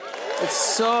It's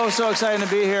so exciting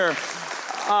to be here.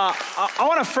 I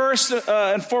want to first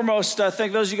and foremost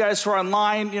thank those of you guys who are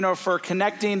online, for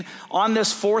connecting on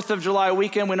this 4th of July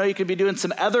weekend. We know you could be doing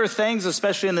some other things,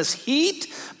 especially in this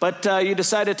heat, but you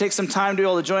decided to take some time to be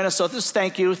able to join us. So just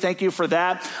thank you for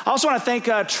that. I also want to thank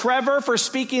Trevor for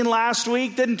speaking last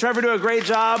week. Didn't Trevor do a great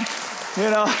job?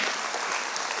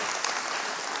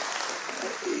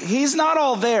 He's not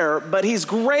all there, but he's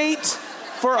great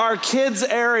for our kids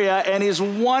area, and he's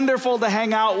wonderful to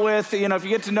hang out with. If you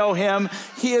get to know him,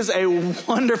 he is a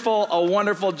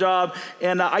wonderful job,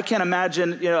 and I can't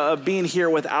imagine being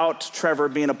here without Trevor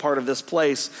being a part of this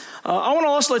place. I want to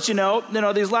also let you know,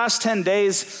 these last 10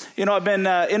 days, I've been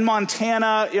in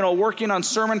Montana, working on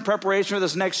sermon preparation for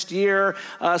this next year.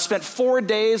 Spent 4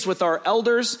 days with our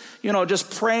elders, just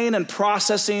praying and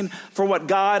processing for what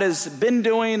God has been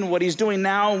doing, what he's doing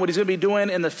now, and what he's going to be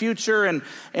doing in the future.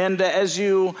 And as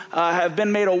you have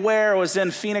been made aware, I was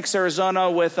in Phoenix, Arizona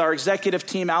with our executive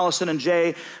team, Allison and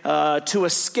Jay, to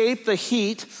escape the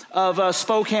heat of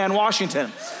Spokane,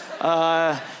 Washington.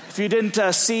 If you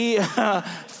didn't see,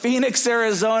 Phoenix,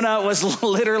 Arizona was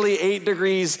literally 8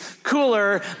 degrees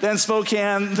cooler than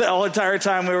Spokane the whole entire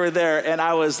time we were there, and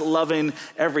I was loving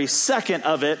every second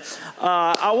of it.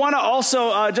 I want to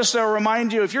also just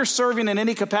remind you, if you're serving in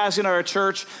any capacity in our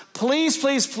church, please,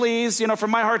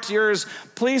 from my heart to yours,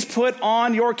 please put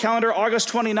on your calendar August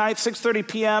 29th, 6:30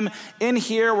 p.m. in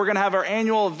here. We're going to have our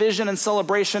annual vision and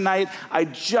celebration night. I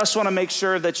just want to make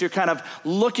sure that you're kind of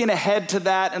looking ahead to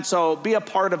that, and so be a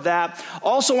part of that.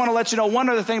 Also want to let you know one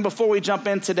other thing before we jump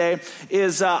in today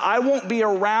is I won't be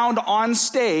around on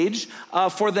stage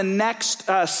for the next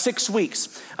 6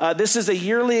 weeks. This is a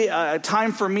yearly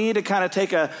time for me to kind of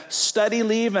take a study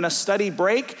leave and a study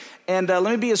break. And let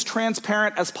me be as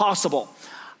transparent as possible.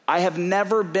 I have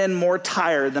never been more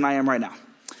tired than I am right now.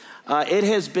 It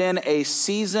has been a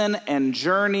season and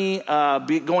journey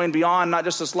going beyond not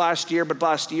just this last year, but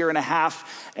last year and a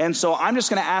half. And so I'm just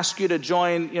going to ask you to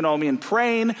join, me in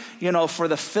praying, for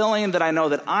the filling that I know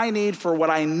that I need, for what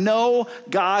I know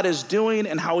God is doing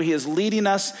and how he is leading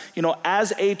us,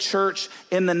 as a church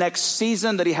in the next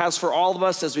season that he has for all of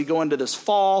us as we go into this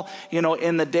fall,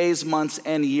 in the days, months,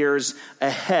 and years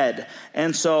ahead.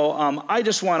 And so I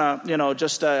just want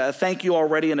to, thank you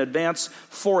already in advance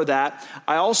for that.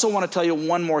 I also want to tell you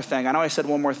one more thing. I know I said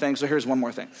one more thing, so here's one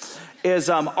more thing. Is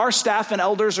our staff and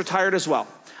elders are tired as well.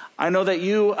 I know that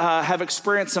you have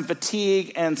experienced some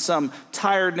fatigue and some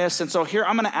tiredness, and so here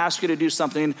I'm going to ask you to do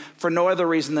something for no other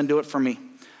reason than do it for me.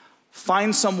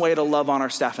 Find some way to love on our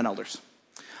staff and elders.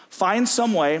 Find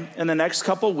some way in the next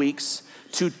couple weeks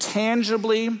to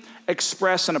tangibly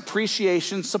express an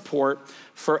appreciation, support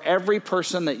for every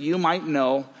person that you might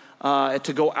know,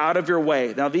 to go out of your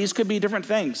way. Now, these could be different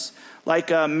things.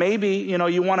 Like maybe,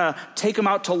 you want to take them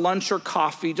out to lunch or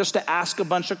coffee just to ask a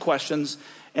bunch of questions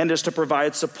and just to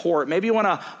provide support. Maybe you want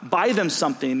to buy them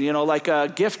something, like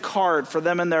a gift card for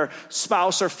them and their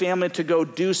spouse or family to go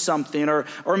do something.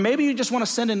 Or maybe you just want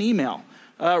to send an email.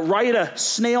 Write a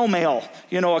snail mail,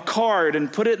 a card,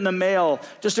 and put it in the mail,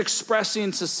 just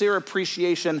expressing sincere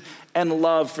appreciation and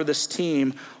love for this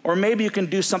team. Or maybe you can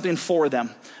do something for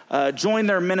them. Join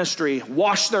their ministry,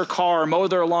 wash their car, mow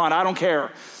their lawn, I don't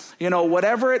care.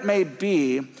 Whatever it may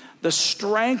be, the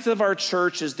strength of our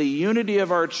church is the unity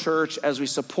of our church as we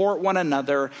support one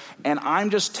another. And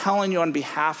I'm just telling you on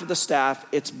behalf of the staff,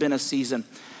 it's been a season.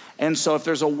 And so if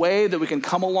there's a way that we can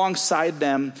come alongside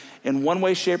them in one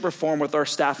way, shape, or form with our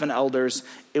staff and elders,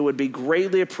 it would be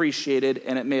greatly appreciated,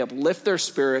 and it may uplift their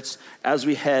spirits as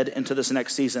we head into this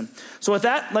next season. So with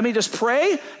that, let me just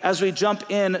pray as we jump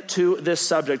into this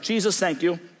subject. Jesus, thank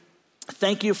you.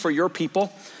 Thank you for your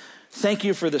people. Thank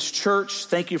you for this church.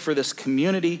 Thank you for this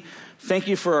community. Thank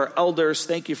you for our elders.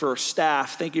 Thank you for our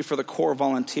staff. Thank you for the core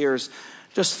volunteers.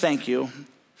 Just thank you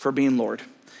for being Lord.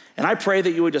 And I pray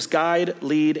that you would just guide,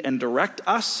 lead, and direct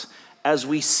us as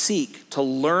we seek to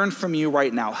learn from you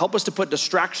right now. Help us to put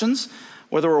distractions,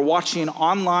 whether we're watching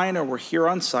online or we're here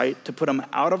on site, to put them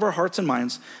out of our hearts and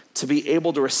minds to be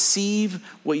able to receive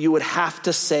what you would have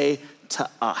to say to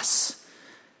us.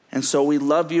 And so we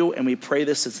love you, and we pray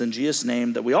this. It's in Jesus'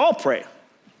 name that we all pray.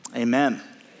 Amen.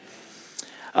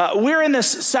 We're in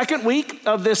this second week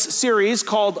of this series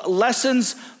called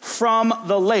Lessons from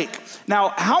the Lake. Now,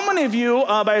 how many of you,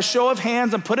 by a show of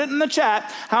hands, and put it in the chat,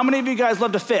 how many of you guys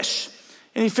love to fish?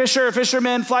 Any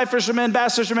fishermen, fly fishermen,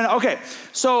 bass fishermen? Okay,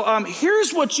 so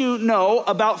here's what you know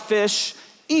about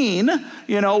fishing,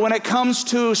 when it comes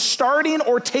to starting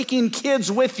or taking kids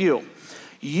with you.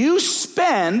 You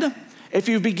spend, if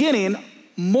you're beginning,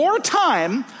 more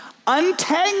time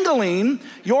untangling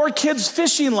your kid's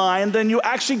fishing line than you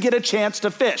actually get a chance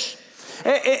to fish.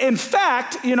 In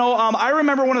fact, I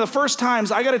remember one of the first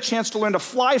times I got a chance to learn to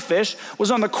fly fish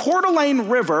was on the Coeur d'Alene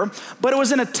River, but it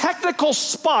was in a technical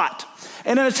spot.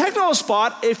 And in a technical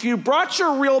spot, if you brought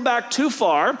your reel back too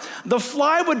far, the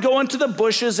fly would go into the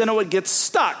bushes and it would get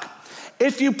stuck.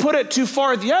 If you put it too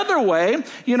far the other way,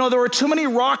 there were too many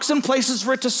rocks and places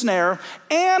for it to snare,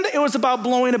 and it was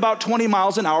blowing about 20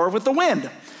 miles an hour with the wind.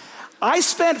 I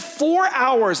spent 4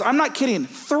 hours, I'm not kidding,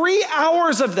 3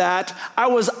 hours of that. I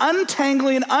was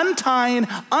untangling, untying,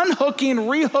 unhooking,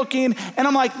 rehooking, and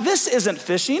I'm like, this isn't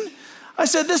fishing. I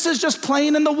said, this is just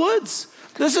playing in the woods.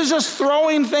 This is just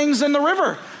throwing things in the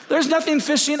river. There's nothing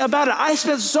fishing about it. I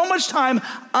spent so much time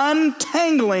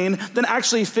untangling than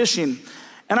actually fishing.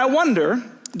 And I wonder,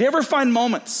 do you ever find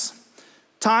moments,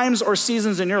 times or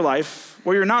seasons in your life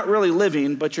where you're not really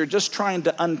living, but you're just trying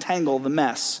to untangle the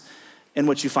mess in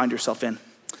which you find yourself in?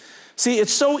 See,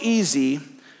 it's so easy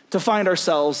to find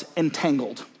ourselves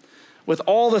entangled with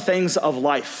all the things of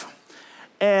life.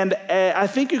 And I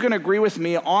think you can agree with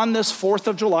me on this 4th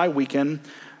of July weekend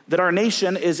that our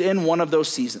nation is in one of those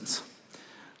seasons.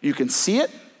 You can see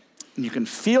it, and you can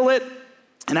feel it.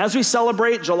 And as we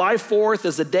celebrate July 4th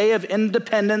as the day of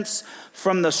independence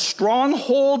from the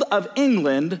stronghold of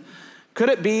England, could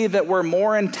it be that we're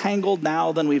more entangled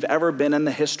now than we've ever been in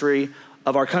the history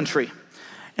of our country?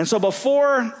 And so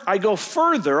before I go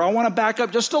further, I want to back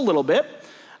up just a little bit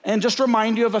and just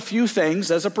remind you of a few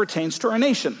things as it pertains to our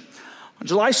nation. On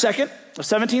July 2nd of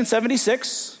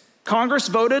 1776, Congress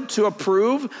voted to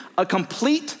approve a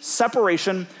complete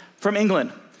separation from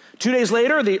England. 2 days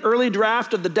later, the early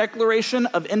draft of the Declaration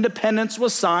of Independence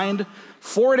was signed.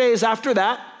 4 days after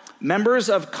that, members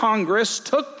of Congress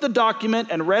took the document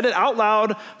and read it out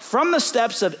loud from the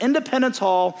steps of Independence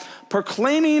Hall,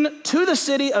 proclaiming to the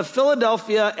city of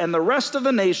Philadelphia and the rest of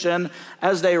the nation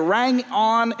as they rang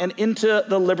on and into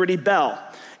the Liberty Bell.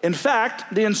 In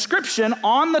fact, the inscription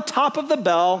on the top of the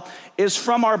bell is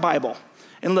from our Bible.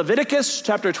 In Leviticus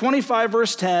chapter 25,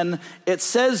 verse 10, it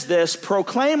says this: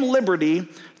 "Proclaim liberty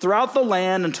throughout the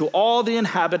land and to all the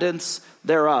inhabitants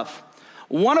thereof."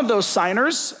 One of those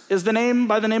signers is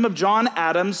by the name of John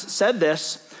Adams, said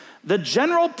this: "The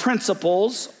general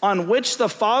principles on which the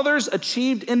fathers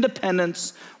achieved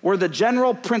independence were the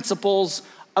general principles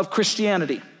of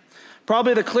Christianity."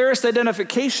 Probably the clearest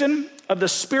identification of the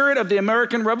spirit of the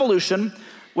American Revolution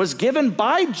was given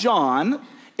by John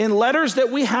in letters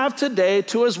that we have today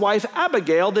to his wife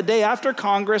Abigail the day after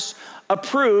Congress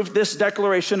approved this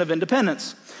Declaration of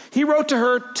Independence. He wrote to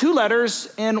her 2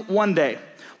 letters in one day.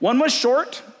 One was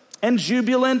short and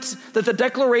jubilant that the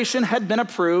Declaration had been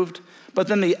approved, but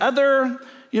then the other,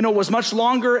 was much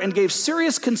longer and gave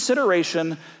serious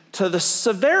consideration to the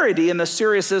severity and the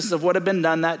seriousness of what had been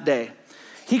done that day.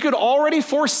 He could already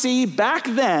foresee back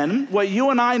then what you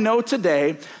and I know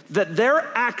today, that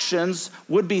their actions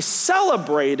would be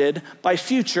celebrated by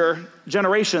future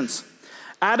generations.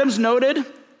 Adams noted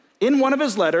in one of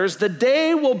his letters, "The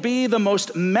day will be the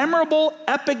most memorable,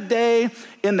 epic day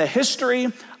in the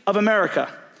history of America.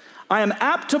 I am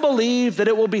apt to believe that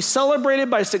it will be celebrated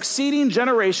by succeeding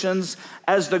generations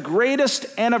as the greatest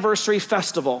anniversary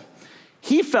festival."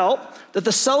 He felt that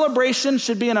the celebration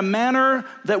should be in a manner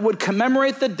that would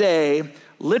commemorate the day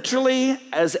literally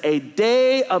as a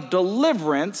day of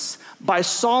deliverance by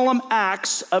solemn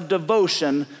acts of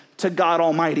devotion to God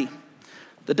Almighty.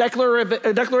 The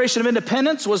Declaration of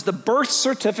Independence was the birth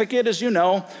certificate, as you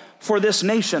know, for this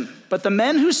nation. But the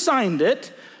men who signed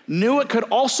it knew it could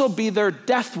also be their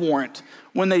death warrant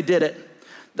when they did it.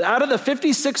 Out of the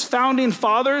 56 founding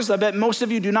fathers, I bet most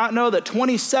of you do not know that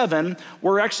 27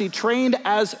 were actually trained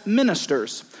as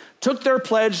ministers, took their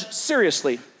pledge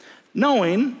seriously,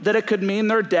 knowing that it could mean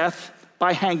their death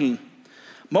by hanging.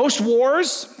 Most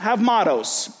wars have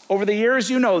mottos. Over the years,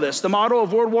 you know this. The motto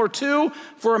of World War II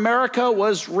for America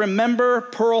was "Remember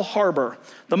Pearl Harbor."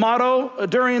 The motto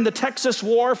during the Texas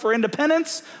War for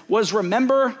Independence was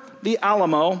 "Remember the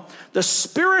Alamo." The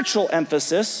spiritual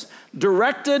emphasis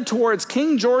directed towards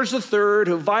King George III,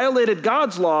 who violated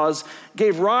God's laws,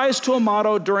 gave rise to a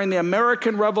motto during the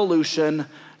American Revolution: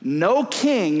 "No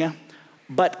king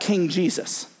but King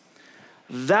Jesus."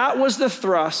 That was the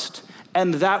thrust,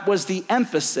 and that was the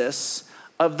emphasis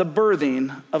of the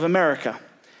birthing of America.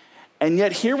 And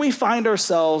yet here we find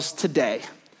ourselves today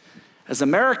as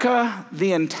America,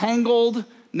 the entangled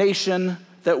nation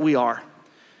that we are.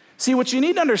 See, what you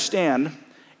need to understand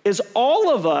is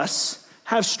all of us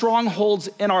have strongholds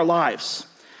in our lives.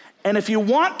 And if you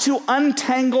want to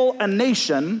untangle a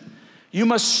nation, you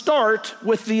must start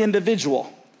with the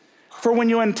individual. For when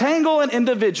you entangle an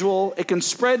individual, it can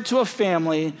spread to a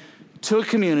family, to a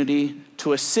community,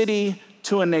 to a city,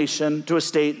 to a nation, to a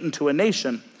state, and to a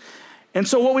nation. And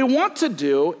so what we want to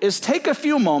do is take a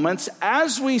few moments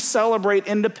as we celebrate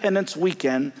Independence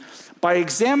Weekend by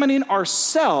examining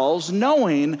ourselves,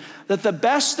 knowing that the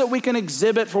best that we can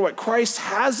exhibit for what Christ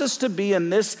has us to be in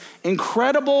this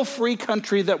incredible free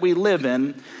country that we live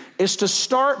in is to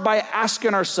start by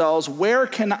asking ourselves, where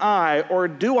can I or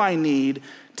do I need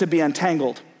to be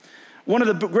untangled? One of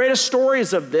the greatest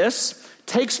stories of this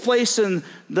takes place in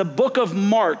the book of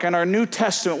Mark in our New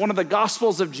Testament, one of the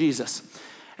Gospels of Jesus.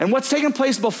 And what's taken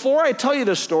place before I tell you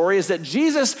the story is that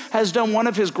Jesus has done one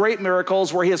of his great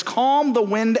miracles where he has calmed the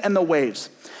wind and the waves.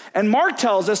 And Mark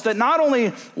tells us that not only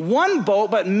one boat,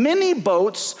 but many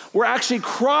boats were actually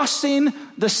crossing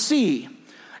the sea.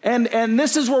 And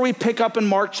this is where we pick up in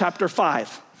Mark chapter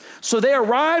 5. So they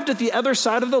arrived at the other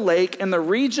side of the lake in the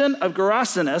region of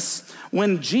Gerasenes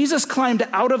when Jesus climbed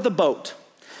out of the boat.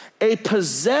 A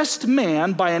possessed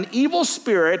man by an evil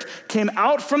spirit came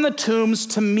out from the tombs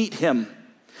to meet him.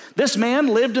 This man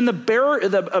lived in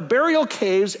the burial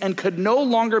caves and could no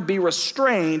longer be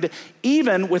restrained,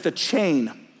 even with a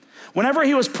chain. Whenever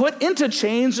he was put into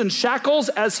chains and shackles,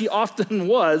 as he often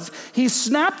was, he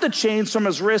snapped the chains from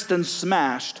his wrist and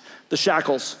smashed the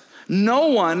shackles. No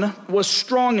one was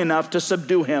strong enough to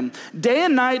subdue him. Day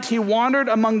and night he wandered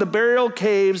among the burial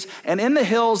caves and in the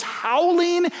hills,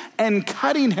 howling and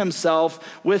cutting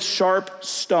himself with sharp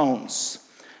stones.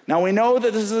 Now we know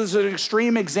that this is an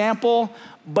extreme example,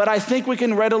 but I think we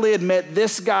can readily admit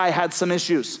this guy had some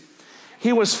issues.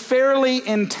 He was fairly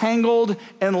entangled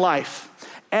in life.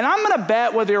 And I'm gonna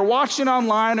bet, whether you're watching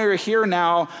online or you're here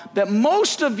now, that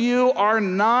most of you are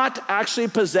not actually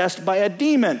possessed by a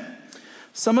demon.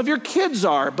 Some of your kids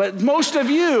are, but most of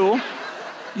you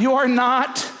are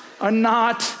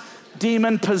not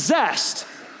demon possessed.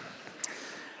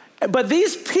 But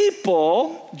these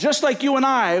people, just like you and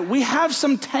I, we have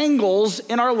some tangles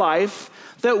in our life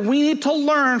that we need to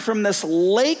learn from this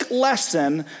lake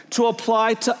lesson to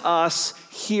apply to us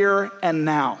here and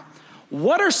now.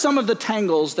 What are some of the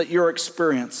tangles that you're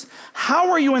experiencing?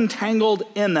 How are you entangled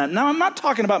in that? Now, I'm not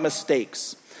talking about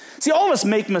mistakes. See, all of us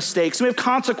make mistakes. We have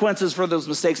consequences for those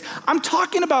mistakes. I'm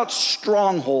talking about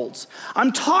strongholds.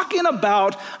 I'm talking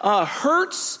about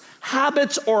hurts,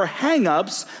 habits, or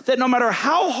hang-ups that no matter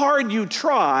how hard you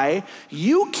try,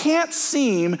 you can't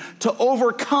seem to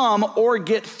overcome or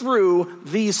get through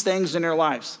these things in your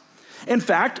lives. In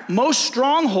fact, most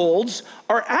strongholds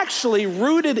are actually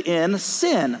rooted in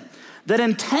sin that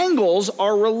entangles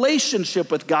our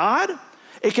relationship with God.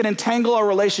 It can entangle our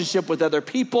relationship with other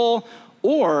people,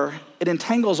 or it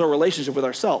entangles our relationship with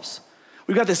ourselves.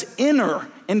 We've got this inner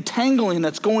entangling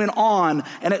that's going on,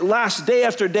 and it lasts day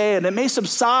after day, and it may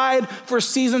subside for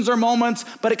seasons or moments,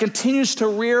 but it continues to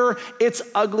rear its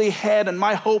ugly head. And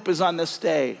my hope is on this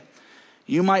day,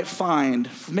 you might find,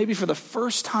 maybe for the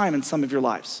first time in some of your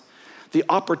lives, the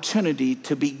opportunity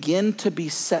to begin to be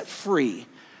set free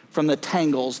from the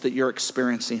tangles that you're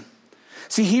experiencing.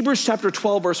 See, Hebrews chapter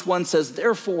 12, verse 1 says,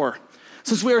 therefore,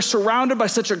 since we are surrounded by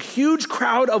such a huge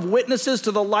crowd of witnesses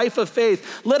to the life of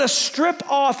faith, let us strip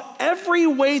off every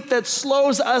weight that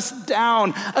slows us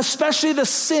down, especially the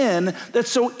sin that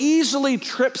so easily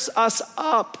trips us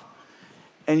up.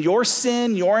 And your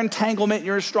sin, your entanglement,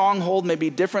 your stronghold may be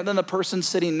different than the person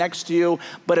sitting next to you,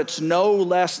 but it's no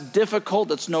less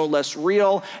difficult, it's no less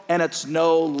real, and it's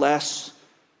no less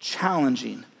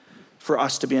challenging for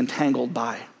us to be entangled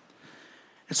by.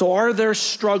 And so are there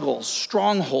struggles,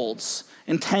 strongholds,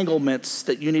 entanglements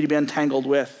that you need to be entangled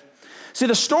with? See,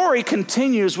 the story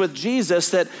continues with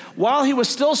Jesus that while he was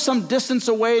still some distance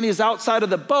away and he's outside of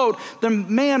the boat, the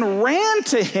man ran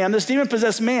to him, this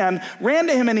demon-possessed man ran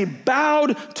to him and he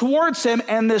bowed towards him,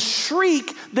 and this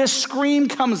shriek, this scream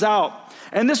comes out.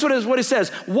 And this is what he says.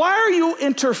 Why are you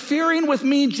interfering with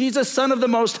me, Jesus, Son of the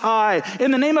Most High? In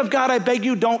the name of God, I beg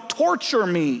you, don't torture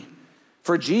me.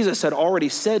 For Jesus had already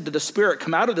said to the spirit,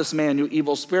 come out of this man, you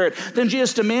evil spirit. Then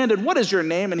Jesus demanded, what is your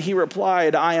name? And he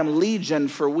replied, I am Legion,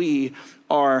 for we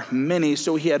are many.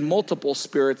 So he had multiple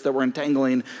spirits that were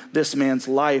entangling this man's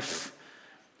life.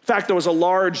 In fact, there was a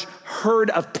large herd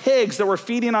of pigs that were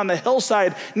feeding on the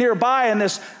hillside nearby, and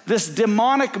this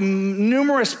demonic,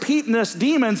 numerous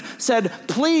demons said,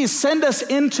 please send us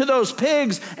into those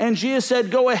pigs. And Jesus said,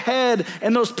 go ahead.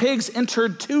 And those pigs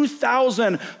entered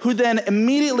 2,000, who then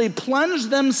immediately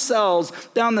plunged themselves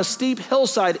down the steep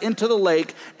hillside into the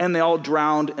lake, and they all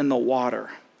drowned in the water.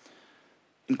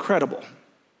 Incredible.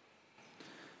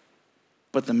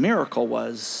 But the miracle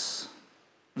was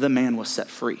the man was set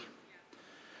free.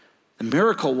 The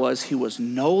miracle was he was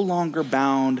no longer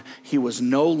bound. He was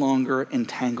no longer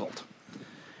entangled.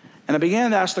 And I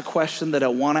began to ask the question that I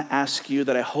want to ask you,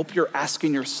 that I hope you're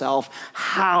asking yourself: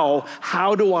 how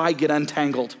do I get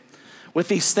untangled with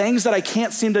these things that I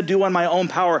can't seem to do on my own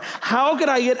power? How could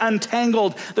I get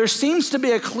untangled? There seems to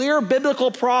be a clear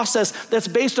biblical process that's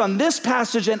based on this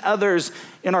passage and others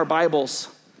in our Bibles.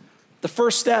 The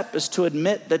first step is to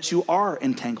admit that you are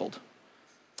entangled.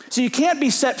 So you can't be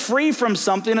set free from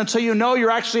something until you know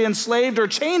you're actually enslaved or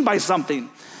chained by something.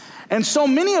 And so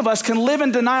many of us can live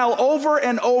in denial over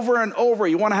and over and over.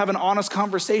 You want to have an honest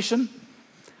conversation?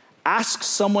 Ask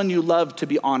someone you love to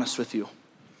be honest with you.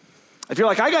 If you're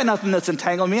like, I got nothing that's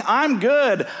entangling me, I'm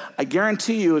good, I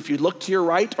guarantee you, if you look to your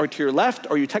right or to your left,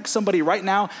 or you text somebody right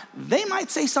now, they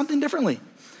might say something differently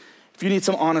if you need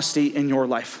some honesty in your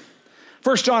life.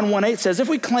 1 John 1:8 says, if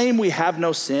we claim we have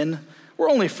no sin, we're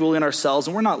only fooling ourselves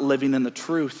and we're not living in the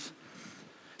truth.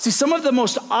 See, some of the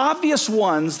most obvious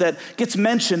ones that gets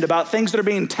mentioned about things that are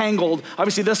being tangled,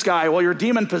 obviously this guy, well, you're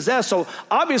demon possessed. So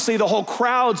obviously the whole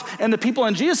crowds and the people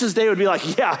in Jesus' day would be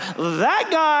like, yeah, that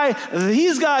guy,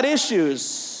 he's got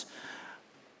issues.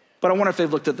 But I wonder if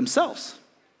they've looked at themselves.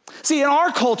 See, in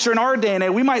our culture, in our day and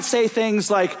age, we might say things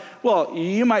like, well,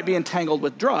 you might be entangled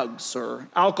with drugs or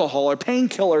alcohol or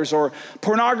painkillers or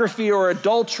pornography or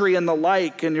adultery and the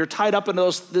like, and you're tied up in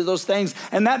those things.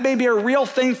 And that may be a real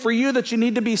thing for you that you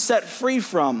need to be set free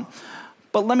from.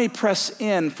 But let me press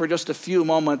in for just a few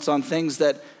moments on things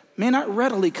that may not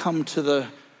readily come to the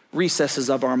recesses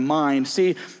of our mind.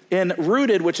 See, in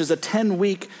Rooted, which is a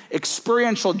 10-week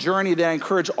experiential journey that I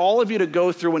encourage all of you to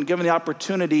go through when given the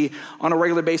opportunity on a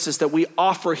regular basis that we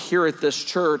offer here at this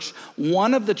church,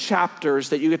 one of the chapters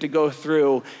that you get to go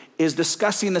through is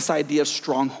discussing this idea of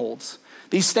strongholds,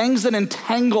 these things that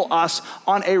entangle us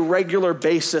on a regular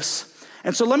basis.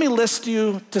 And so let me list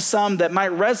you to some that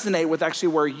might resonate with actually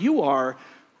where you are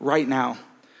right now.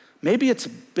 Maybe it's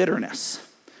bitterness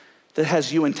that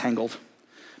has you entangled.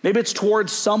 Maybe it's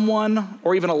towards someone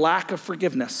or even a lack of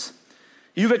forgiveness.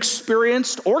 You've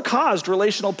experienced or caused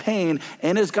relational pain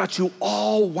and it's got you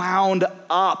all wound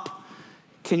up.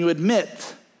 Can you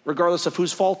admit, regardless of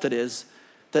whose fault it is,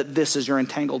 that this is your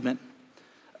entanglement?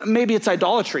 Maybe it's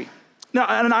idolatry. Now,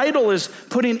 an idol is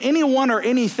putting anyone or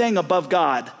anything above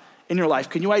God in your life.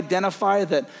 Can you identify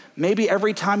that maybe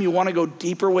every time you want to go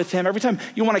deeper with him, every time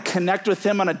you want to connect with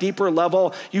him on a deeper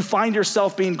level, you find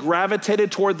yourself being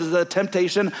gravitated toward the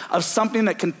temptation of something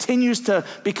that continues to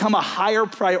become a higher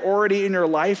priority in your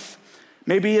life?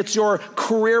 Maybe it's your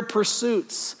career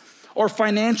pursuits or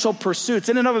financial pursuits.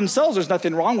 In and of themselves, there's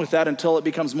nothing wrong with that until it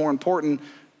becomes more important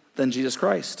than Jesus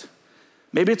Christ.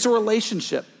 Maybe it's a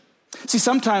relationship. See,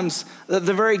 sometimes the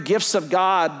very gifts of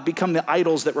God become the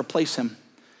idols that replace him.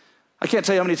 I can't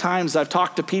tell you how many times I've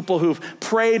talked to people who've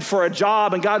prayed for a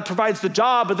job and God provides the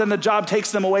job, but then the job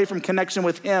takes them away from connection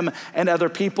with him and other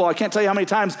people. I can't tell you how many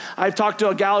times I've talked to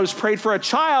a gal who's prayed for a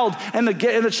child and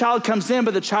the child comes in,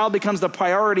 but the child becomes the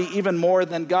priority even more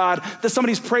than God. That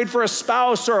somebody's prayed for a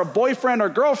spouse or a boyfriend or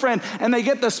girlfriend and they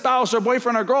get the spouse or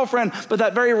boyfriend or girlfriend, but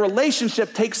that very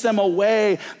relationship takes them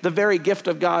away. The very gift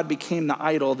of God became the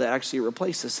idol that actually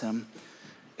replaces him.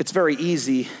 It's very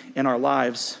easy in our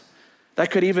lives. That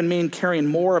could even mean caring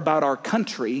more about our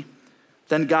country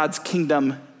than God's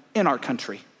kingdom in our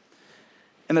country.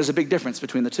 And there's a big difference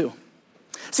between the two.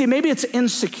 See, maybe it's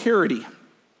insecurity.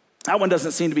 That one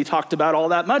doesn't seem to be talked about all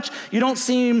that much. You don't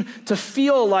seem to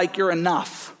feel like you're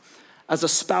enough as a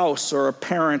spouse or a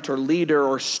parent or leader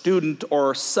or student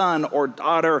or son or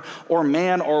daughter or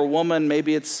man or woman.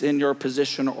 Maybe it's in your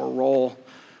position or role.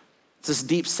 It's this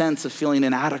deep sense of feeling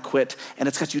inadequate and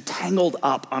it's got you tangled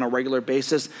up on a regular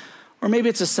basis. Or maybe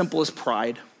it's as simple as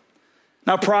pride.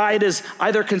 Now, pride is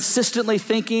either consistently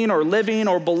thinking or living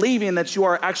or believing that you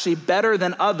are actually better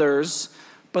than others,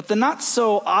 but the not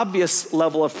so obvious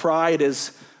level of pride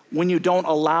is when you don't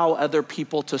allow other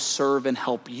people to serve and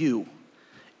help you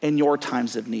in your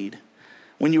times of need.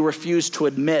 When you refuse to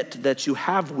admit that you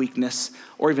have weakness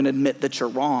or even admit that you're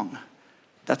wrong.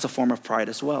 That's a form of pride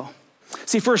as well.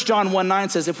 See, 1 John 1:9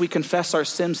 says, if we confess our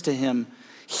sins to him,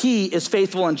 he is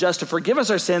faithful and just to forgive us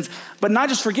our sins, but not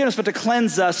just forgive us, but to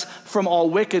cleanse us from all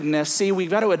wickedness. See, we've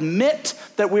got to admit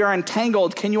that we are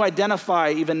entangled. Can you identify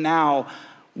even now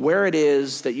where it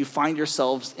is that you find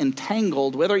yourselves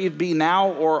entangled, whether it be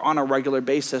now or on a regular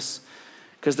basis?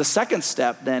 Because the second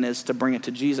step then is to bring it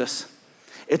to Jesus.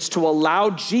 It's to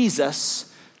allow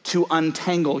Jesus to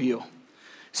untangle you.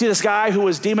 See, this guy who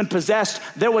was demon possessed,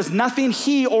 there was nothing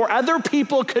he or other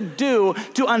people could do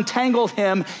to untangle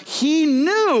him. He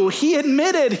knew, he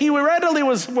admitted, he readily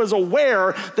was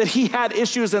aware that he had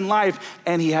issues in life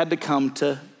and he had to come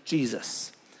to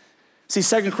Jesus. See,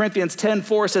 2 Corinthians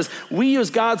 10:4 says, we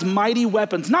use God's mighty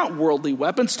weapons, not worldly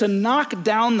weapons, to knock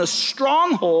down the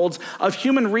strongholds of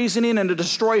human reasoning and to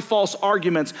destroy false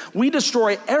arguments. We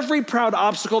destroy every proud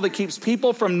obstacle that keeps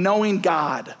people from knowing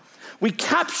God. We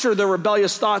capture their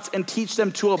rebellious thoughts and teach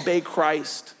them to obey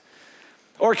Christ.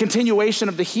 Or a continuation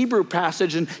of the Hebrew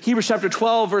passage in Hebrews chapter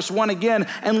 12, verse 1 again,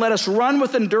 and let us run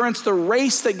with endurance the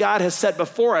race that God has set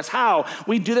before us. How?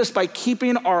 We do this by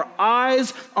keeping our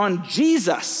eyes on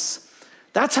Jesus.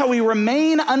 That's how we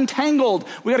remain untangled.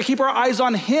 We got to keep our eyes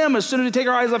on him. As soon as we take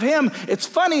our eyes off him, it's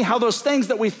funny how those things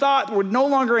that we thought were no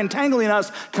longer entangling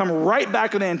us come right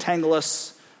back and entangle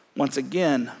us once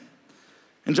again.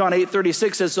 And John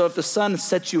 8:36 says, so if the Son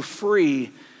sets you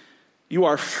free, you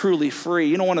are truly free.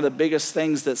 You know, one of the biggest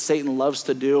things that Satan loves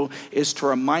to do is to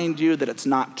remind you that it's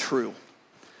not true.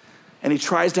 And he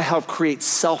tries to help create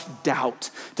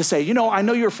self-doubt, to say, you know, I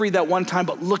know you're free that one time,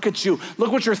 but look at you.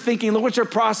 Look what you're thinking. Look what you're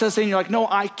processing. You're like, no,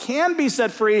 I can be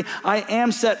set free. I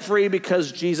am set free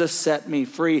because Jesus set me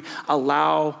free.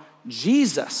 Allow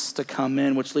Jesus to come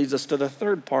in, which leads us to the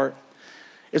third part,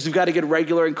 is we've got to get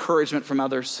regular encouragement from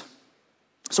others.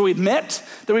 So we admit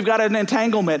that we've got an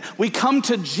entanglement. We come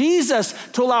to Jesus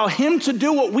to allow him to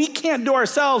do what we can't do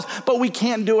ourselves, but we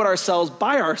can't do it ourselves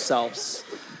by ourselves.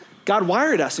 God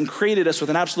wired us and created us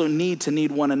with an absolute need to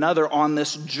need one another on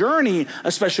this journey,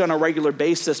 especially on a regular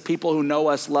basis, people who know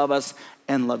us,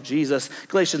 and love Jesus.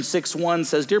 Galatians 6:1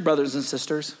 says, dear brothers and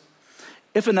sisters,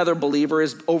 if another believer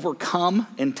is overcome,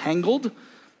 entangled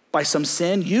by some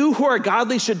sin, you who are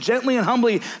godly should gently and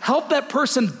humbly help that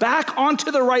person back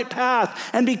onto the right path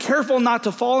and be careful not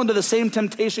to fall into the same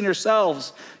temptation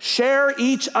yourselves. Share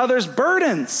each other's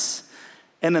burdens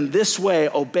and in this way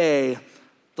obey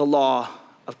the law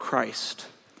of Christ.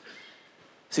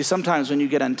 See, sometimes when you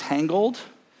get entangled,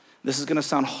 this is gonna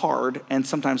sound hard and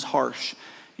sometimes harsh.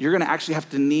 You're gonna actually have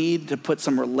to need to put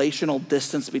some relational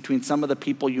distance between some of the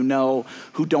people you know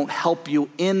who don't help you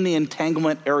in the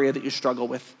entanglement area that you struggle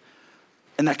with.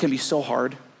 And that can be so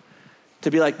hard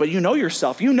to be like, but you know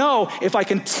yourself. You know, if I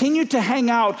continue to hang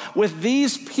out with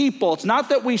these people, it's not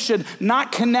that we should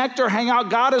not connect or hang out.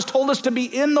 God has told us to be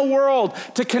in the world,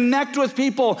 to connect with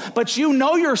people, but you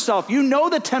know yourself. You know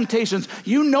the temptations.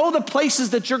 You know the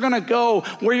places that you're going to go,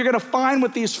 where you're going to find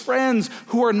with these friends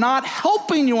who are not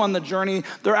helping you on the journey.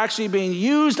 They're actually being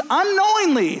used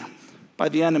unknowingly by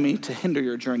the enemy to hinder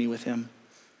your journey with him.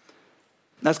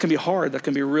 That's going to be hard. That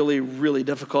can be really, really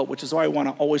difficult, which is why I want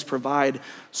to always provide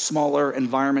smaller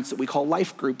environments that we call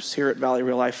life groups here at Valley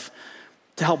Real Life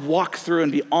to help walk through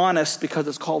and be honest, because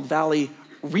it's called Valley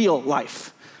Real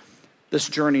Life, this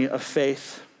journey of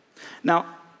faith. Now,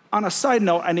 on a side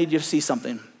note, I need you to see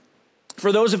something.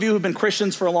 For those of you who've been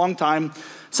Christians for a long time,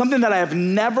 something that I have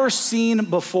never seen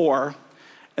before,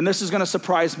 and this is going to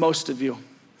surprise most of you.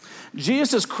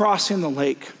 Jesus is crossing the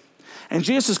lake, and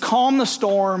Jesus has calmed the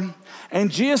storm, and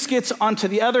Jesus gets onto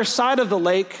the other side of the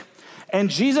lake, and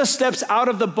Jesus steps out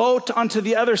of the boat onto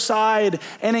the other side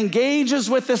and engages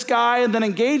with this guy, and then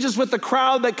engages with the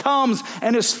crowd that comes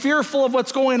and is fearful of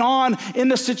what's going on in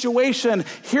the situation.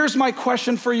 Here's my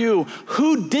question for you.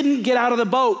 Who didn't get out of the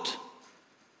boat?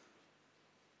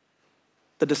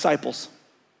 The disciples.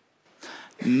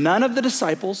 None of the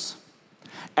disciples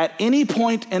at any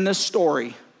point in this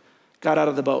story got out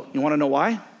of the boat. You want to know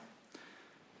why?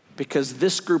 Because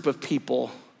this group of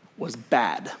people was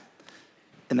bad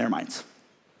in their minds.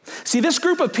 See, this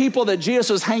group of people that Jesus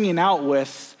was hanging out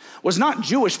with was not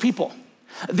Jewish people.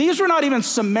 These were not even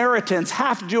Samaritans,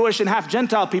 half Jewish and half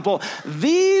Gentile people.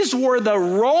 These were the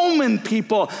Roman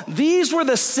people. These were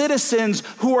the citizens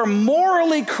who were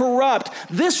morally corrupt.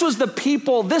 This was the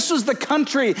people, this was the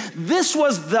country, this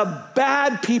was the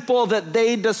bad people that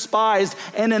they despised.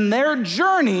 And in their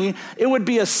journey, it would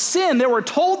be a sin. They were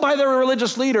told by their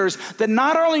religious leaders that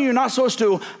not only you're not supposed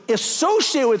to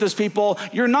associate with this people,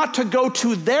 you're not to go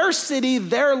to their city,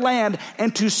 their land,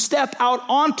 and to step out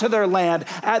onto their land.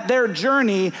 At their journey,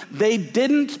 they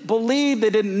didn't believe, they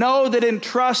didn't know, they didn't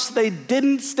trust, they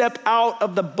didn't step out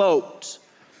of the boat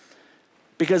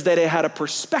because they had a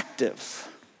perspective.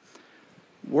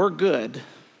 We're good,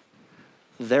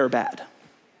 they're bad.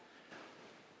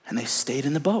 And they stayed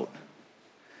in the boat.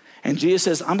 And Jesus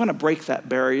says, I'm going to break that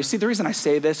barrier. You see, the reason I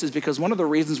say this is because one of the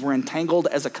reasons we're entangled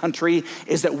as a country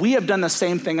is that we have done the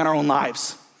same thing in our own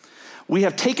lives. We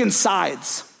have taken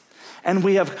sides and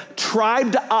we have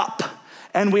tribed up.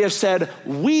 And we have said,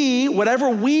 whatever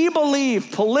we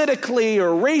believe politically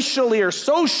or racially or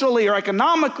socially or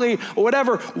economically or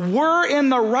whatever, we're in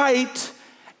the right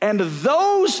and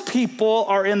those people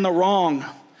are in the wrong.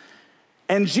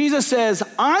 And Jesus says,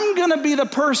 I'm gonna be the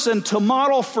person to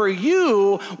model for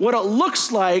you what it looks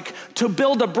like to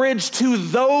build a bridge to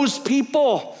those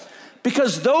people.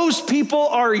 Because those people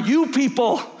are you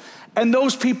people, and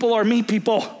those people are me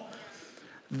people.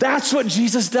 That's what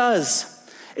Jesus does.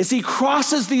 Is he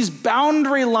crosses these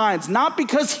boundary lines, not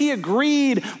because he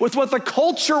agreed with what the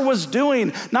culture was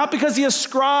doing, not because he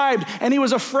ascribed and he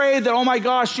was afraid that, oh my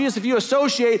gosh, Jesus, if you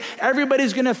associate,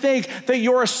 everybody's gonna think that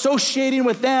you're associating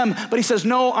with them. But he says,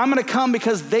 no, I'm gonna come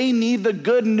because they need the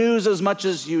good news as much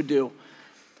as you do.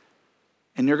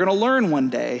 And you're gonna learn one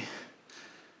day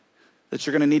that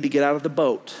you're gonna need to get out of the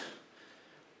boat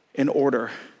in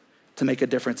order to make a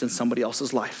difference in somebody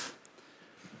else's life.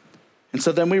 And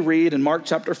so then we read in Mark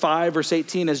chapter 5, verse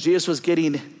 18, as Jesus was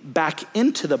getting back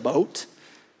into the boat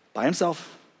by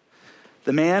himself,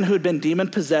 the man who had been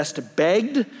demon-possessed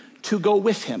begged to go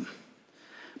with him.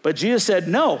 But Jesus said,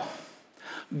 no,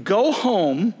 go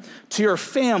home to your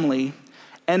family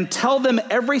and tell them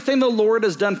everything the Lord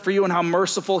has done for you and how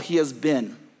merciful he has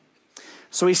been.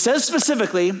 So he says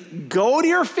specifically, go to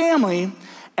your family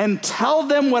and tell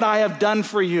them what I have done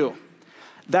for you.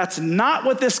 That's not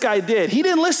what this guy did. He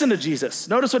didn't listen to Jesus.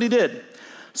 Notice what he did.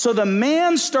 So the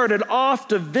man started off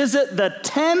to visit the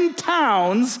 10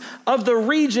 towns of the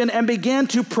region and began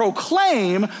to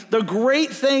proclaim the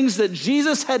great things that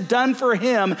Jesus had done for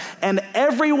him, and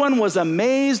everyone was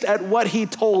amazed at what he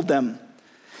told them.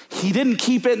 He didn't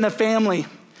keep it in the family.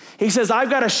 He says, I've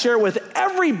got to share with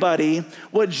everybody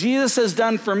what Jesus has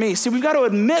done for me. See, we've got to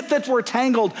admit that we're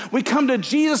tangled. We come to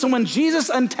Jesus, and when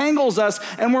Jesus untangles us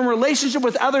and we're in relationship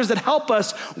with others that help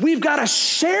us, we've got to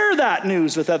share that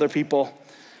news with other people.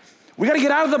 We got to get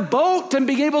out of the boat and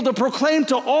be able to proclaim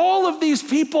to all of these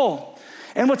people.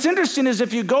 And what's interesting is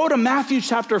if you go to Matthew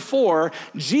chapter 4,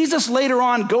 Jesus later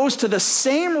on goes to the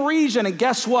same region, and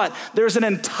guess what? There's an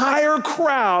entire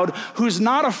crowd who's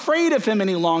not afraid of him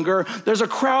any longer. There's a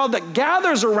crowd that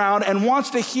gathers around and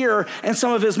wants to hear, and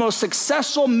some of his most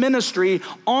successful ministry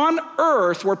on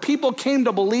earth where people came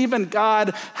to believe in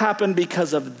God happened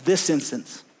because of this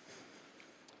instance.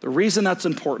 The reason that's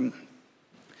important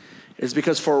is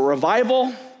because for a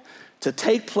revival to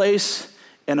take place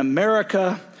in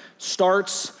America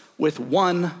starts with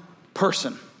one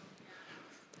person.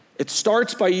 It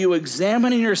starts by you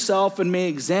examining yourself and me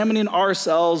examining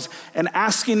ourselves and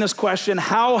asking this question,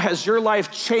 how has your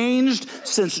life changed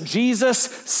since Jesus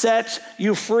set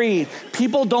you free?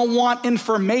 People don't want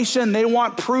information, they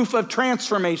want proof of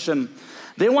transformation.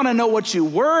 They want to know what you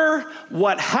were,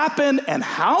 what happened, and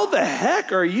how the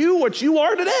heck are you what you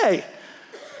are today?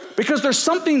 Because there's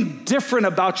something different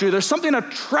about you. There's something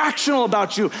attractional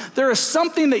about you. There is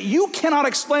something that you cannot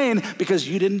explain because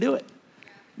you didn't do it.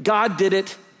 God did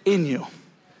it in you.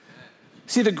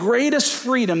 See, the greatest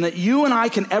freedom that you and I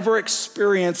can ever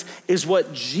experience is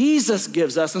what Jesus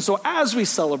gives us. And so as we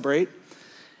celebrate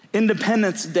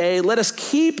Independence Day, let us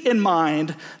keep in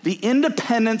mind the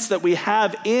independence that we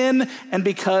have in and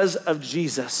because of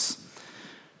Jesus.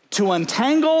 To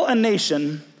untangle a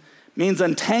nation means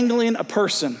untangling a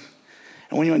person.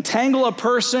 And when you entangle a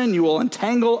person, you will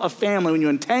entangle a family. When you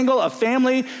entangle a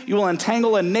family, you will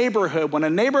entangle a neighborhood. When a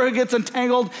neighborhood gets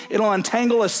entangled, it'll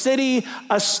entangle a city,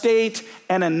 a state,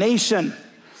 and a nation.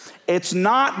 It's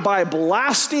not by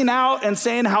blasting out and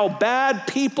saying how bad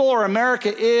people or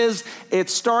America is. It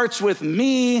starts with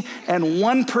me and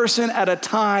one person at a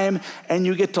time, and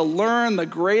you get to learn the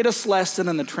greatest lesson,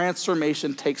 and the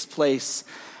transformation takes place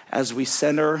as we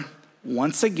center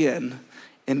once again,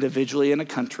 individually in a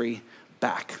country,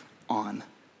 back on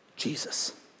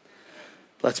Jesus.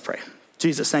 Let's pray.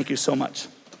 Jesus, thank you so much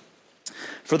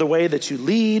for the way that you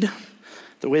lead,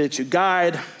 the way that you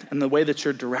guide, and the way that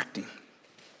you're directing.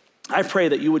 I pray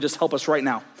that you would just help us right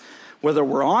now, whether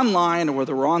we're online or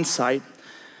whether we're on site,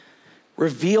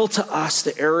 reveal to us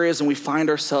the areas and we find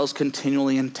ourselves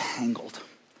continually entangled.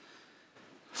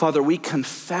 Father, we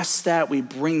confess that, we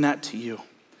bring that to you.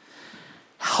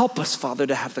 Help us, Father,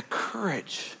 to have the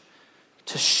courage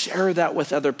to share that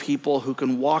with other people who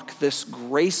can walk this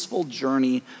graceful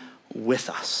journey with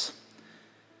us.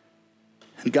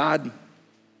 And God,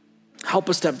 help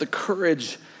us to have the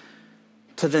courage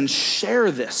to then share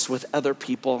this with other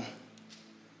people.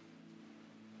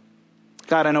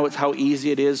 God, I know it's how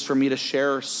easy it is for me to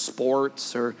share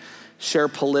sports or share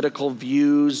political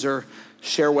views or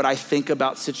share what I think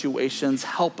about situations.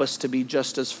 Help us to be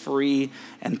just as free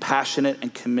and passionate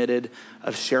and committed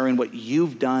of sharing what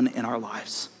you've done in our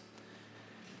lives.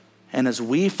 And as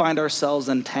we find ourselves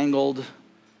entangled,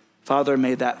 Father,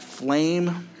 may that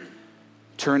flame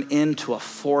turn into a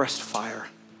forest fire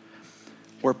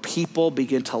where people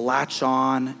begin to latch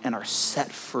on and are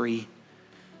set free.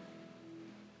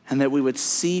 and that we would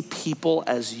see people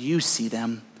as you see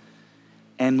them,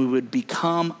 and we would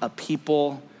become a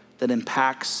people that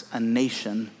impacts a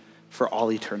nation for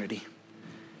all eternity.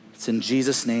 It's in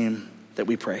Jesus' name that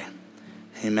we pray.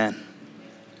 Amen.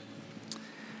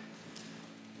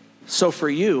 So for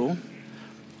you,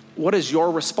 what is your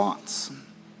response?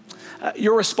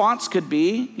 Your response could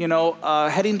be,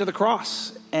 heading to the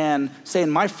cross and saying,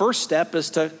 my first step is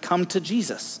to come to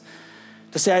Jesus.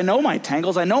 To say, I know my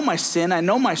tangles, I know my sin, I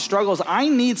know my struggles. I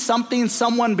need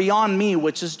someone beyond me,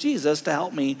 which is Jesus, to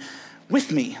help me,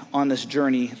 with me on this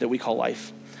journey that we call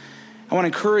life. I want to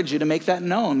encourage you to make that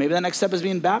known. Maybe that next step is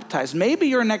being baptized. Maybe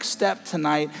your next step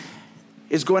tonight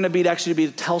is going to be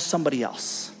to tell somebody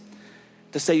else.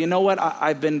 To say, you know what,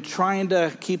 I've been trying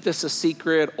to keep this a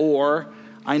secret, or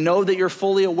I know that you're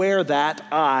fully aware that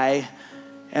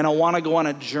and I want to go on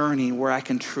a journey where I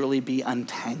can truly be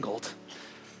untangled,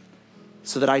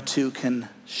 so that I too can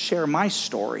share my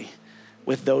story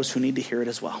with those who need to hear it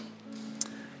as well.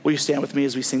 Will you stand with me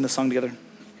as we sing the song together?